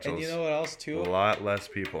credentials. And you know what else, too? A lot less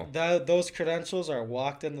people. Those credentials are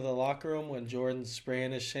walked into the locker room when Jordan's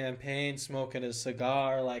spraying his champagne, smoking his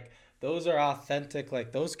cigar. Like, those are authentic.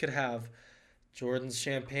 Like, those could have Jordan's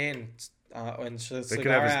champagne and cigar they could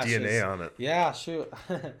have his ashes. DNA on it. Yeah, shoot.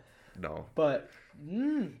 No. But, we're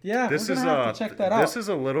going to have to check that out. This is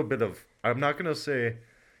a little bit of, I'm not going to say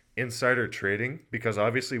insider trading because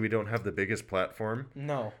obviously we don't have the biggest platform.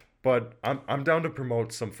 No. But I'm down to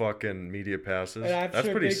promote some fucking media passes. That's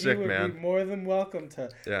sure pretty Big sick, would man. Be more than welcome to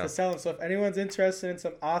sell them. So if anyone's interested in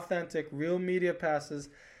some authentic, real media passes,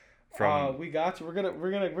 We got you. We're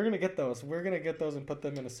gonna get those. We're gonna get those and put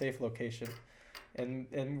them in a safe location,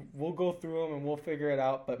 and we'll go through them and we'll figure it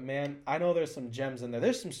out. But man, I know there's some gems in there.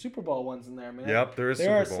 There's some Super Bowl ones in there, man. Yep, there is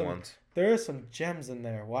Super Bowl ones. There are some gems in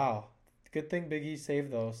there. Wow, good thing Big E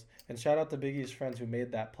saved those. And shout out to Big E's friends who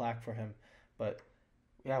made that plaque for him. But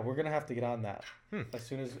yeah, we're gonna have to get on that as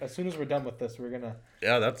soon as we're done with this. We're gonna.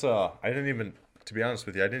 Yeah, that's I didn't even, to be honest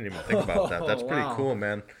with you, I didn't even think about that. That's pretty cool,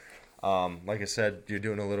 man. Like I said, you're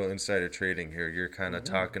doing a little insider trading here. You're kind of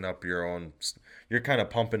talking up your own. You're kind of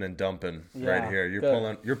pumping and dumping right here.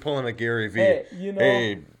 You're pulling a Gary V.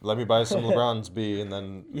 Hey, let me buy some LeBron's B, and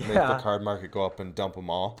then make the card market go up and dump them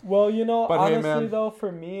all. Well, but honestly, hey, man, though,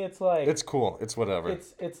 for me, it's like it's cool. It's whatever.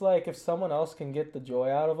 It's like if someone else can get the joy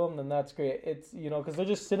out of them, then that's great. It's because they're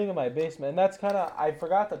just sitting in my basement, and that's kind of I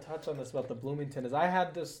forgot to touch on this about the Bloomington. Is I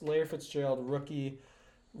had this Larry Fitzgerald rookie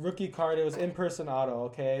card. It was in-person auto,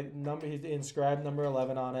 okay? He's inscribed number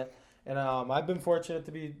 11 on it. And I've been fortunate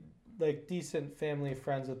to be like decent family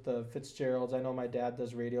friends with the Fitzgeralds. I know my dad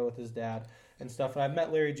does radio with his dad and stuff. And I've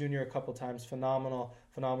met Larry Jr. a couple times. Phenomenal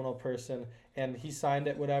person. And he signed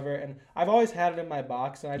it, whatever. And I've always had it in my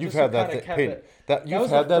box. And I just kind of kept it. That was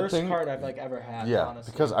the first card I've ever had,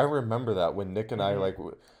 honestly. Because I remember that when Nick and I,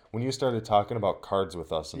 when you started talking about cards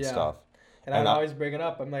with us and stuff. And I'd always bring it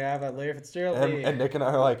up. I'm like, I have a Larry Fitzgerald. And Nick and I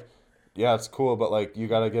are like, yeah, it's cool, but like you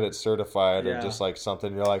got to get it certified or just like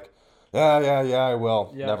something. You're like, yeah, I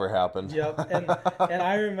will. Yep. Never happened. Yep. And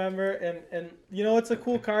I remember, and it's a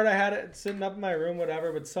cool card. I had it sitting up in my room,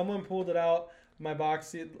 whatever. But someone pulled it out my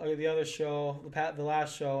box the other show, the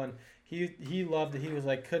last show, and he loved it. He was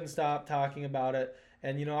like, couldn't stop talking about it.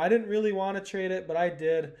 And I didn't really want to trade it, but I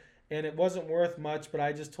did. And it wasn't worth much, but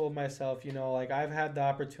I just told myself, I've had the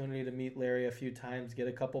opportunity to meet Larry a few times, get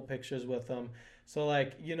a couple pictures with him. So,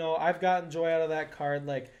 I've gotten joy out of that card.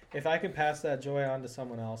 Like, if I can pass that joy on to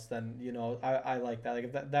someone else, then, I like that. Like,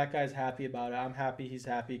 if that guy's happy about it, I'm happy he's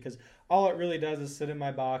happy. Because all it really does is sit in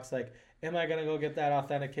my box. Like, am I going to go get that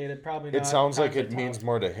authenticated? Probably not. It sounds like it means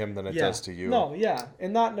more to him than it does to you. No, yeah.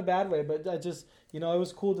 And not in a bad way, but I just, it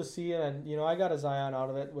was cool to see it. And, I got a Zion out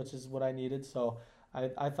of it, which is what I needed. So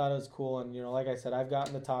I thought it was cool, and like I said, I've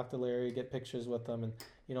gotten to talk to Larry, get pictures with him, and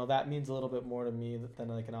that means a little bit more to me than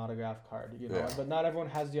like an autograph card. But not everyone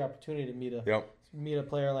has the opportunity to meet a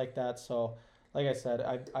player like that. So, like I said,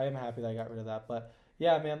 I am happy that I got rid of that. But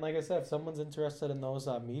yeah, man, like I said, if someone's interested in those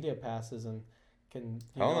media passes and can,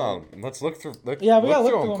 let's look through. We gotta look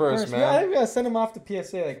through them first, man. Yeah, I think we gotta send them off to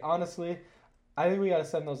PSA. Like honestly, I think we gotta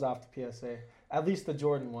send those off to PSA. At least the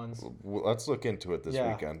Jordan ones. Let's look into it this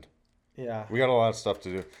weekend. Yeah. We got a lot of stuff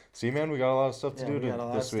to do. See, man, we got a lot of stuff to do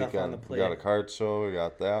this weekend. We got a card show. We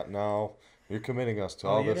got that now. You're committing us to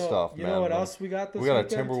all this stuff, man. You know what else we got this weekend,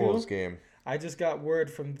 We got a Timberwolves game. I just got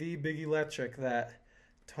word from the Big Electric that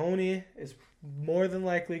Tony is more than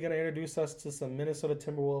likely going to introduce us to some Minnesota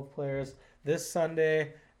Timberwolves players this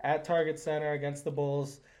Sunday at Target Center against the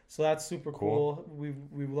Bulls. So that's super cool.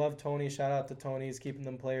 We love Tony. Shout out to Tony. He's keeping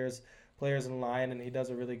them players in line, and he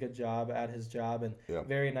does a really good job at his job, and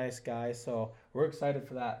very nice guy. So we're excited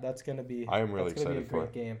for that. That's going to be I am really excited for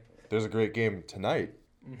it. Game. There's a great game tonight.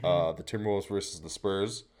 The Timberwolves versus the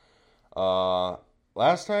Spurs.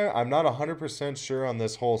 Last time, I'm not 100% sure on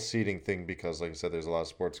this whole seeding thing because, like I said, there's a lot of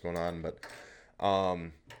sports going on, but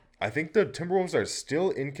I think the Timberwolves are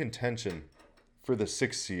still in contention for the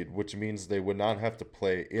 6th seed, which means they would not have to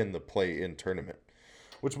play in the play-in tournament,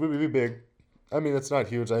 which would be big. I mean, it's not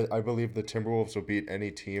huge. I believe the Timberwolves will beat any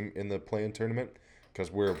team in the play-in tournament because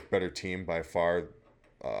we're a better team by far.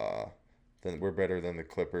 We're better than the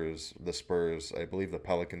Clippers, the Spurs. I believe the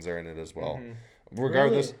Pelicans are in it as well.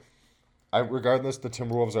 Regardless, the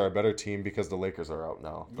Timberwolves are a better team because the Lakers are out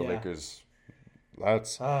now. The Lakers.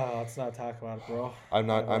 Let's not talk about it, bro. I'm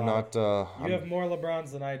not. You have more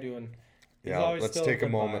LeBrons than I do, and let's take a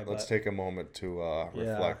moment. Let's take a moment to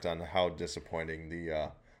reflect on how disappointing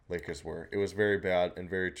the Lakers were. It was very bad and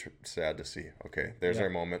very sad to see. Okay, there's our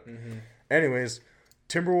moment. Anyways,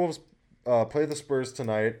 Timberwolves play the Spurs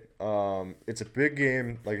tonight. It's a big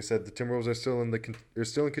game. Like I said, the Timberwolves are still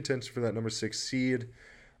in contention for that number 6 seed.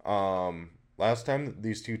 Last time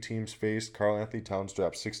these two teams faced, Karl Anthony Towns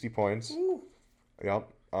dropped 60 points. Ooh. Yep.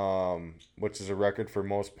 Which is a record for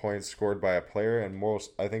most points scored by a player, and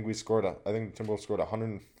I think the Timberwolves scored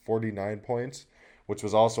 149 points, which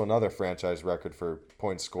was also another franchise record for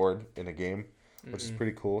points scored in a game, which is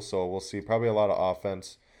pretty cool. So we'll see probably a lot of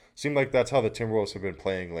offense. Seemed like that's how the Timberwolves have been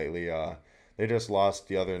playing lately. They just lost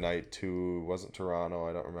the other night to, wasn't Toronto?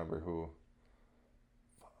 I don't remember who.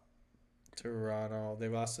 Toronto. They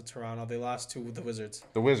lost to Toronto. They lost to the Wizards.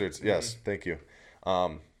 The Wizards, yes. Thank you.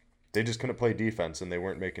 they just couldn't play defense and they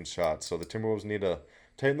weren't making shots. So the Timberwolves need to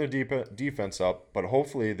tighten their defense up. But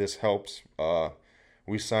hopefully this helps.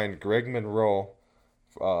 We signed Greg Monroe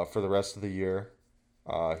for the rest of the year.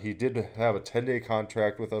 He did have a 10-day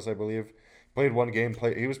contract with us, I believe. Played one game.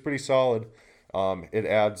 He was pretty solid. It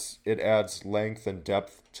adds length and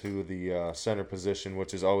depth to the center position,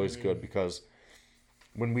 which is always good because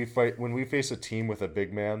when we face a team with a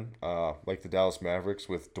big man, like the Dallas Mavericks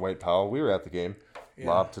with Dwight Powell, we were at the game. Yeah.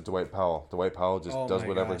 Lob to Dwight Powell. Dwight Powell just does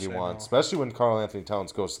whatever he wants, especially when Karl Anthony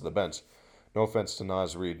Towns goes to the bench. No offense to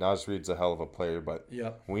Naz Reid. Naz Reid's a hell of a player, but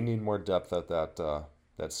we need more depth at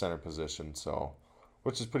that center position. So,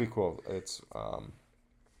 which is pretty cool. It's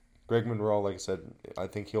Greg Monroe, like I said, I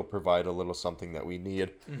think he'll provide a little something that we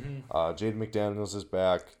need. Mm-hmm. Jaden McDaniels is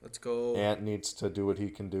back. Let's go. Ant needs to do what he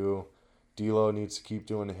can do. D'Lo needs to keep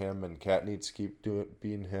doing him, and Cat needs to keep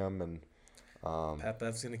being him, and Pat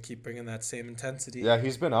Bev's gonna keep bringing that same intensity. Yeah,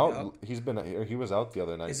 he's been out. Yep. He was out the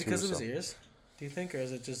other night. Is it because of his ears? Do you think, or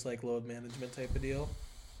is it just like load management type of deal?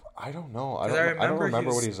 I don't know. I don't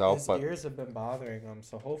remember what he's out, his but ears have been bothering him.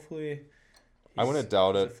 So hopefully, I wouldn't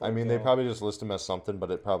doubt it. I mean, they probably just list him as something, but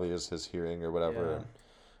it probably is his hearing or whatever.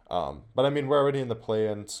 Yeah. And, but I mean, we're already in the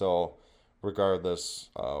play-in, so regardless,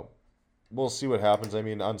 we'll see what happens. I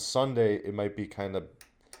mean, on Sunday it might be kind of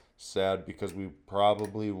sad because we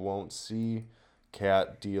probably won't see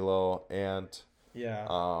Cat, D'Lo, Ant,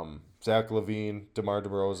 Zach LaVine, DeMar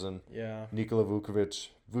DeRozan, Nikola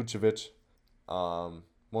Vucevic.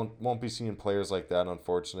 Won't be seeing players like that,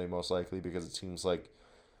 unfortunately, most likely, because it seems like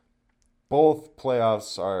both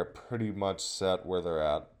playoffs are pretty much set where they're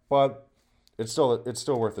at. But it's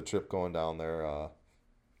still worth the trip going down there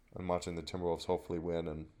and watching the Timberwolves hopefully win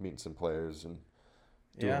and meeting some players and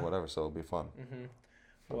doing whatever. So it'll be fun. Mm-hmm.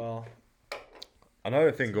 Well,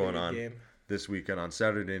 another thing going on this weekend on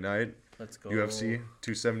Saturday night. Let's go. UFC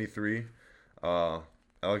 273.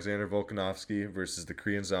 Alexander Volkanovski versus the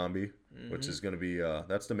Korean Zombie, which is going to be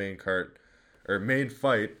that's the main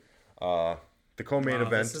fight. The co-main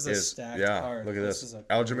event is card. Look at this.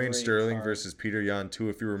 Aljamain Sterling versus Peter Yan 2.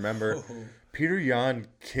 If you remember, Peter Yan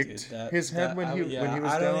kicked his head when he was down.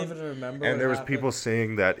 I don't even remember. And there was people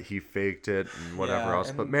saying that he faked it and whatever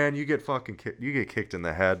else. But man, you get kicked in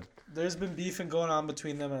the head. There's been beefing going on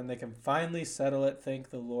between them, and they can finally settle it. Thank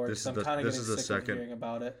the Lord. I'm kind of getting sick of hearing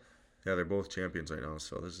about it. Yeah, they're both champions right now,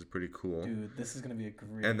 so this is pretty cool. Dude, this is going to be a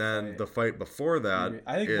great And then fight. The fight before that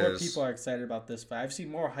I think more people are excited about this fight. I've seen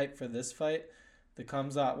more hype for this fight. The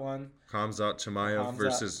Khamzat one. Khamzat Chimaev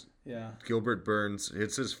versus Gilbert Burns.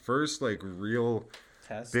 It's his first, real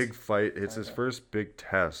big fight. It's his first big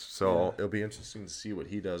test, so it'll be interesting to see what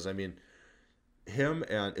he does. I mean, him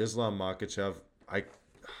and Islam Makhachev,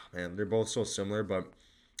 they're both so similar, but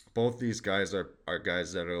both these guys are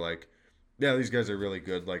guys that are these guys are really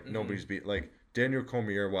good. Nobody's beat. Daniel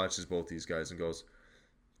Cormier watches both these guys and goes,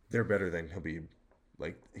 they're better than Khabib.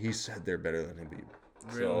 He said they're better than Khabib.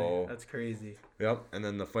 Really? So, that's crazy. Yep. And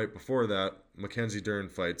then the fight before that, Mackenzie Dern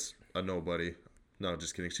fights a nobody. No,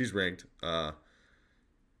 just kidding. She's ranked.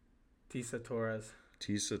 Tisa Torres.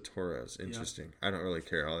 Interesting. Yep. I don't really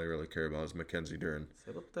care. All I really care about is Mackenzie Dern. Say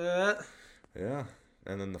about that. Yeah.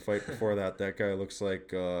 And then the fight before that guy looks like...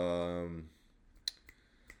 some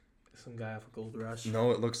guy off a Gold Rush. No,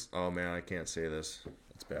 it looks... Oh, man, I can't say this.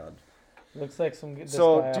 It's bad. Looks like some...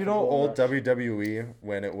 So, do you know old WWE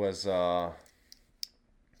when it was... I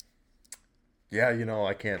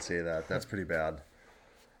can't say that. That's pretty bad.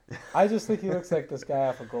 I just think he looks like this guy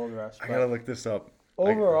off a Gold Rush. I gotta look this up.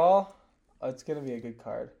 Overall, it's gonna be a good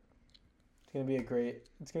card. It's gonna be a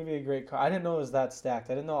great card. I didn't know it was that stacked.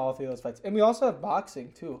 I didn't know all three of those fights. And we also have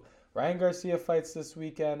boxing too. Ryan Garcia fights this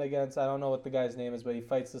weekend against, I don't know what the guy's name is, but he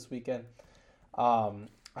fights this weekend. I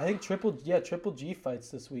think Triple G fights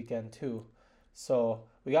this weekend too. So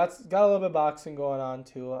we got a little bit of boxing going on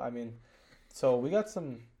too. I mean, so we got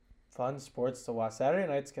some fun sports to watch. Saturday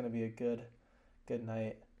night's gonna be a good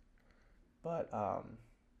night. But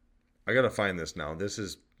I gotta find this now. This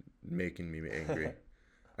is making me angry.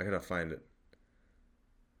 I gotta find it.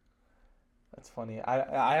 That's funny.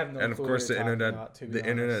 I have no clue. And of course the internet about,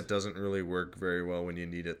 internet doesn't really work very well when you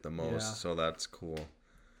need it the most, so that's cool.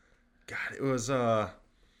 God, it was I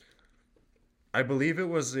believe it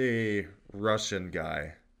was a Russian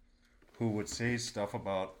guy who would say stuff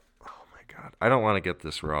about, oh my God, I don't want to get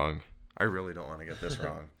this wrong. I really don't want to get this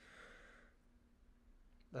wrong.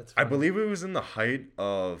 That's funny. I believe it was in the height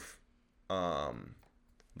of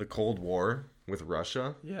the Cold War with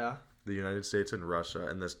Russia. Yeah. The United States and Russia,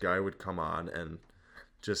 and this guy would come on and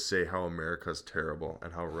just say how America's terrible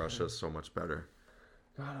and how Russia's so much better.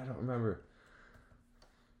 God, I don't remember.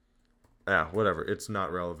 whatever. It's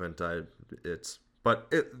not relevant. The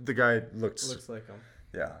guy looks like him.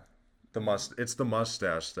 Yeah, it's the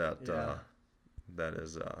mustache that that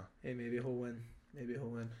is. Hey, maybe he'll win.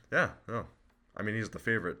 Yeah, no, I mean he's the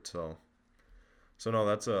favorite. So no,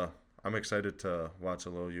 that's I'm excited to watch a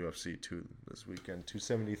little UFC 2 this weekend.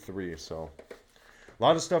 273. So a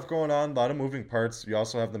lot of stuff going on, a lot of moving parts. You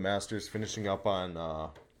also have the Masters finishing up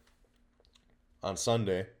on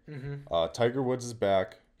Sunday. Mm-hmm. Tiger Woods is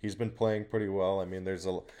back. He's been playing pretty well. I mean,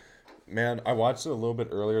 I watched it a little bit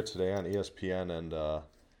earlier today on ESPN, and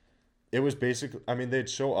it was basically, I mean, they'd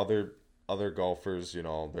show other golfers,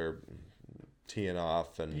 they're teeing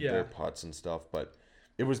off and their putts and stuff, but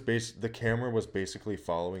it was the camera was basically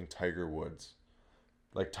following Tiger Woods.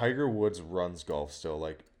 Like, Tiger Woods runs golf still.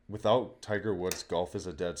 Like, without Tiger Woods, golf is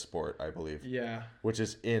a dead sport, I believe. Yeah. Which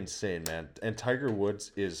is insane, man. And Tiger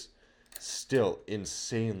Woods is still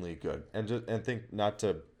insanely good. And think not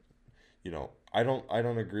to, I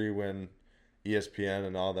don't agree when ESPN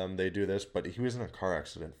and all them, they do this, but he was in a car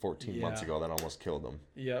accident 14 months ago that almost killed him.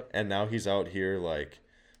 Yep. And now he's out here like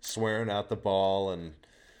swearing at the ball, and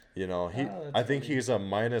I think he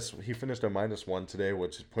finished a -1 today,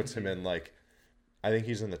 which puts him in like, I think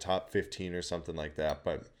he's in the top 15 or something like that.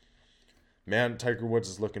 But man, Tiger Woods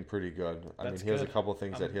is looking pretty good. I mean, he has a couple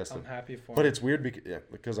things that he has to. I'm happy for him. But it's weird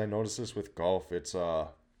because I noticed this with golf. It's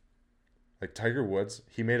like Tiger Woods,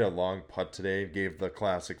 he made a long putt today, gave the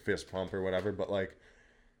classic fist pump or whatever, but like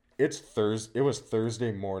it was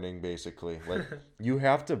Thursday morning basically. Like you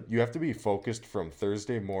have to be focused from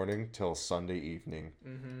Thursday morning till Sunday evening.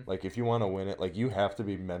 Mm-hmm. Like if you want to win it, like you have to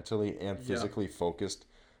be mentally and physically focused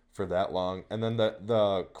for that long. And then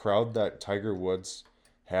the crowd that Tiger Woods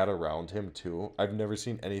had around him too, I've never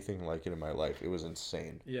seen anything like it in my life. It was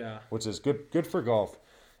insane. Yeah. Which is good for golf.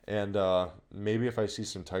 And maybe if I see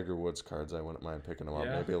some Tiger Woods cards, I wouldn't mind picking them up.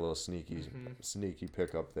 Maybe a little sneaky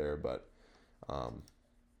pickup there. But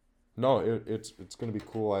no, it's going to be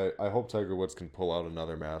cool. I hope Tiger Woods can pull out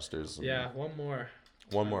another Masters. One more.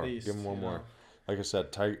 Least, give him one more. Like I said,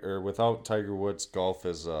 without Tiger Woods, golf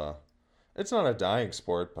is it's not a dying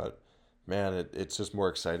sport, but man, it's just more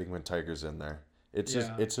exciting when Tiger's in there. It's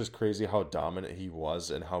just crazy how dominant he was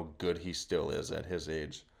and how good he still is at his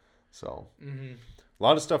age. So. Mm-hmm. A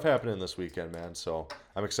lot of stuff happening this weekend, man. So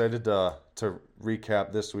I'm excited to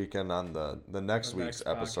recap this weekend on the next week's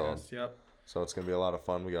episode. Yep. So it's gonna be a lot of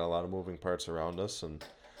fun. We got a lot of moving parts around us, and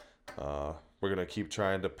we're gonna keep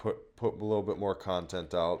trying to put a little bit more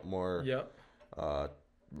content out. More. Yep.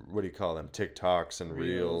 What do you call them? TikToks and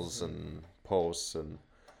reels and posts and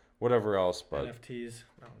whatever else. But NFTs.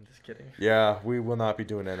 No, I'm just kidding. Yeah, we will not be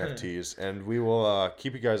doing NFTs, and we will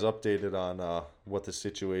keep you guys updated on what the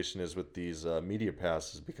situation is with these media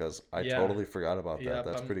passes, because I totally forgot about that.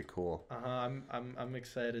 That's pretty cool. I'm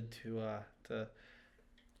excited to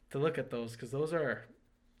look at those, because those are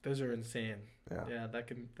insane. Yeah, that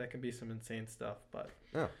can be some insane stuff. But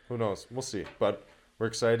yeah, who knows? We'll see. But we're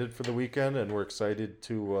excited for the weekend, and we're excited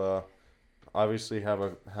to obviously have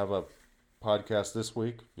a podcast this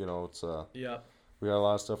week. It's we got a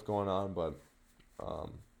lot of stuff going on, but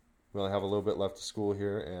we only have a little bit left of school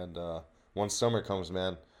here, and once summer comes,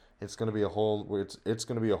 man, it's gonna be a whole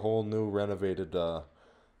new renovated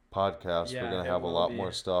podcast. We're gonna have a lot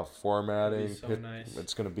more stuff, formatting. Nice.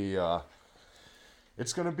 It's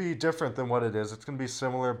gonna be different than what it is. It's gonna be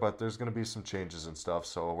similar, but there's gonna be some changes and stuff.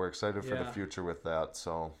 So we're excited for the future with that.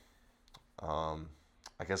 So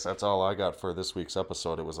I guess that's all I got for this week's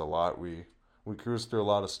episode. It was a lot. We cruised through a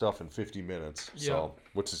lot of stuff in 50 minutes,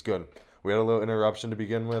 which is good. We had a little interruption to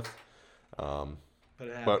begin with,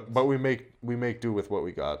 but we make do with what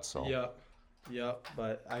we got. So yep.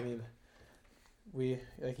 But I mean, we,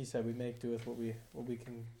 like you said, we make do with what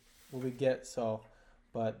we get. So,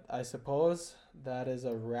 but I suppose that is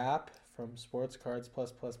a wrap from Sports Cards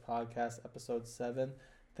Plus Podcast episode 7.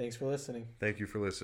 Thanks for listening. Thank you for listening.